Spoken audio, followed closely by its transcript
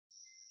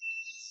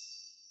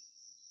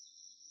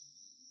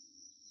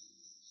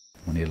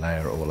you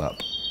layer it all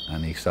up,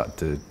 and you start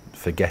to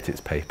forget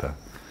it's paper.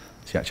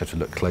 So you actually have to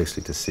look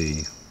closely to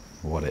see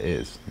what it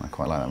is. And I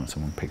quite like that when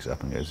someone picks it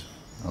up and goes,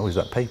 "Oh, is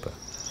that paper?"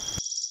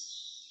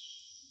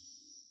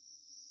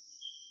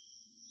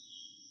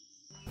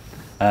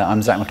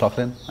 I'm Zack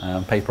McLaughlin.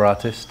 I'm a paper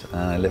artist.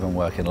 I live and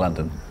work in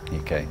London,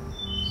 UK.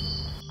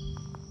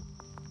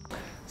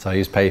 So I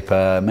use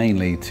paper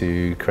mainly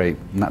to create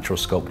natural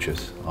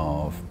sculptures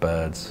of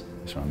birds,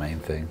 which is my main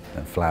thing,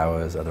 and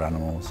flowers, other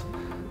animals.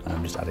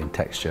 I'm just adding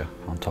texture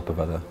on top of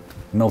other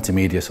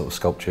multimedia sort of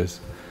sculptures.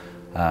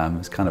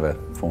 It's kind of a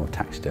form of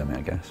taxidermy,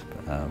 I guess.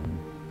 But,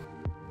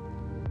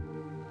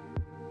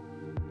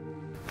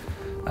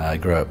 I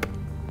grew up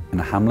in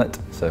a hamlet,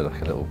 so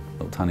like a little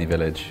tiny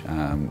village.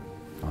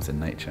 I was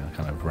in nature,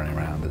 kind of running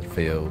around the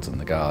fields and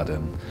the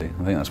garden. I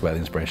think that's where the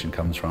inspiration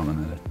comes from,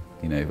 and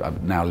you know, I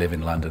now live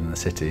in London in the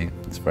city.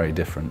 It's very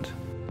different.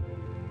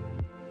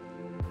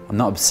 I'm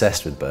not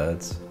obsessed with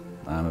birds.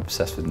 I'm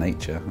obsessed with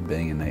nature and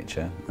being in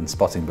nature, and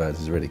spotting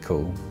birds is really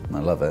cool, and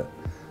I love it.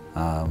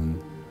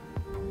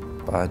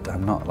 But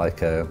I'm not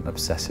like an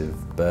obsessive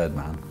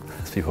Birdman,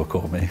 as people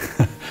call me.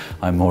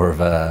 I'm more of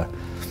a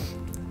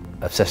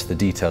obsessed with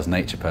the details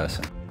nature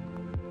person.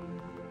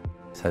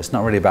 So it's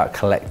not really about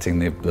collecting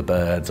the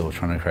birds or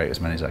trying to create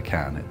as many as I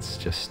can. It's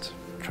just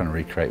trying to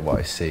recreate what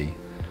I see.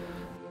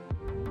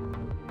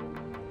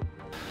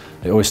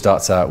 It always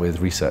starts out with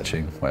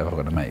researching whatever I'm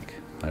going to make.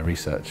 I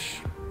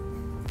research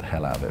the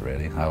hell out of it,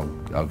 really.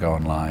 I'll go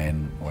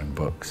online or in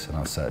books and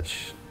I'll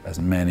search as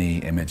many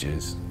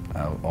images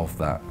of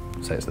that,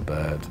 say it's the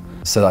bird,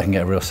 so that I can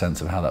get a real sense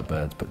of how that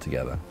bird's put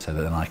together, so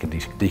that then I can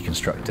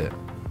deconstruct it.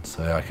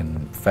 So I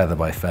can feather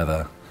by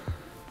feather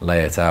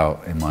lay it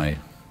out in my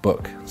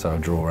book. So I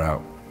draw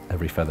out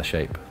every feather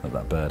shape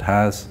that bird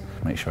has,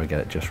 make sure I get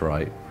it just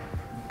right.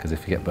 Because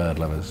if you get bird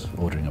lovers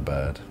ordering a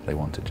bird, they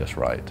want it just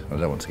right. I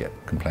don't want to get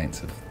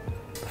complaints of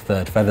the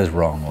third feather's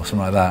wrong or something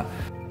like that.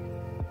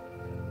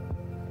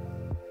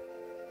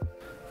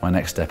 My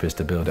next step is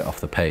to build it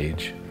off the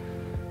page.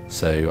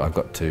 So I've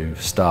got to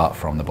start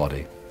from the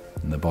body.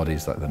 And the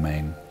body's like the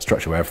main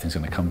structure where everything's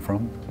going to come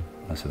from.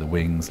 And so the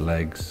wings,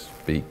 legs,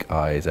 beak,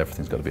 eyes,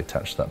 everything's got to be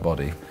attached to that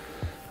body.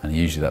 And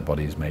usually that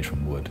body is made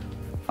from wood.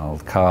 I'll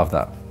carve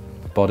that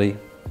body,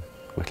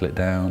 whittle it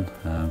down,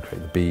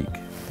 create the beak,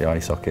 the eye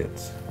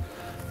sockets,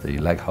 the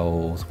leg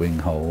holes, wing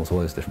holes, all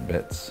those different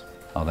bits.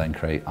 I'll then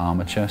create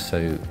armature,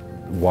 so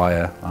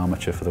wire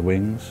armature for the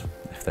wings,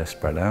 if they're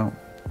spread out,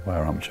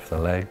 wire armature for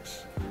the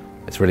legs.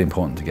 It's really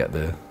important to get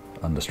the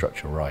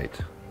understructure right,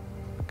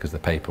 because the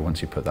paper,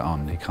 once you put that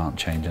on, you can't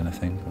change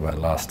anything. Well, the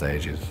last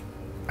stage is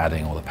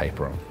adding all the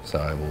paper on. So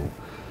I will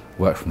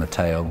work from the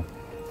tail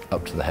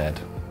up to the head.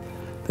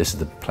 This is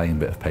the plain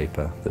bit of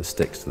paper that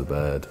sticks to the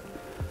bird,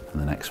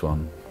 and the next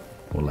one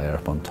will layer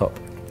up on top.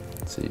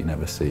 So you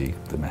never see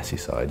the messy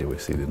side, you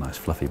always see the nice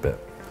fluffy bit.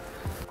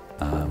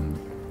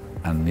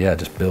 And yeah,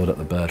 just build up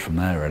the bird from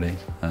there, really.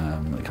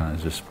 It kind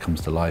of just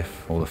comes to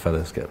life, all the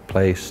feathers get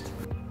placed.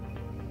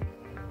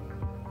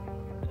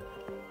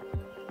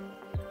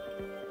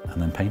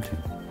 And then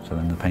painting. So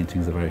then the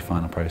painting is a very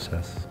final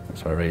process.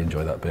 So I really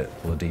enjoy that bit,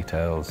 all the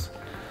details,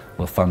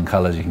 all the fun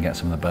colours you can get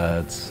some of the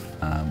birds.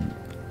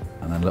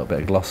 And then a little bit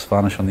of gloss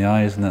varnish on the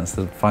eyes, and that's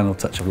the final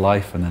touch of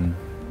life, and then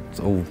it's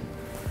all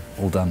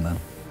done then.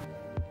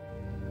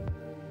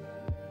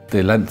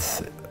 The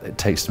length it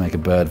takes to make a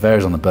bird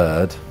varies on the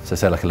bird. So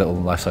say like a little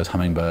life-size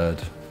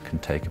hummingbird can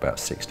take about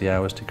 60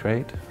 hours to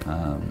create.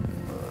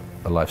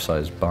 A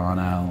life-size barn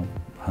owl,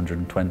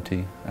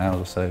 120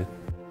 hours or so.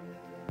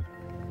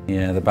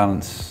 Yeah, the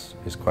balance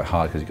is quite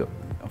hard because you've got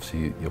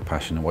obviously your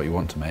passion and what you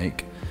want to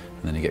make,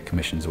 and then you get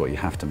commissions of what you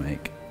have to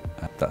make.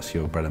 That's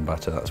your bread and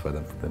butter, that's where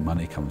the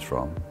money comes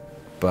from.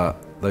 But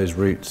those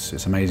roots,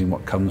 it's amazing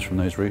what comes from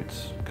those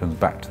roots. It comes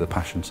back to the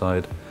passion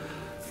side,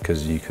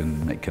 because you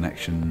can make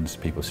connections,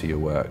 people see your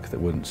work that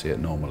wouldn't see it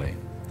normally.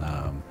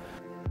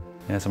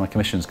 Yeah, so my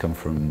commissions come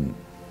from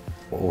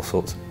all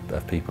sorts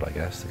of people, I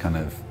guess. The kind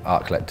of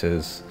art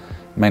collectors,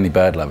 mainly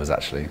bird lovers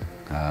actually.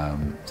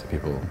 So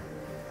people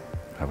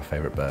have a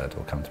favourite bird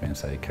or come to me and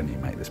say, "Can you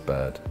make this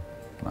bird?"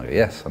 And I go,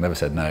 "Yes." I never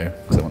said no,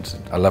 because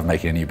I love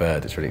making a new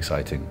bird, it's really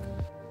exciting.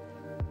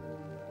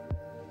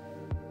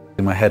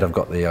 In my head I've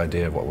got the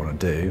idea of what I want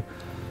to do,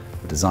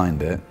 I've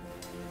designed it,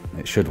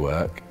 it should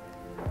work,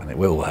 and it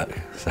will work,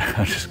 so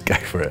I'll just go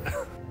for it.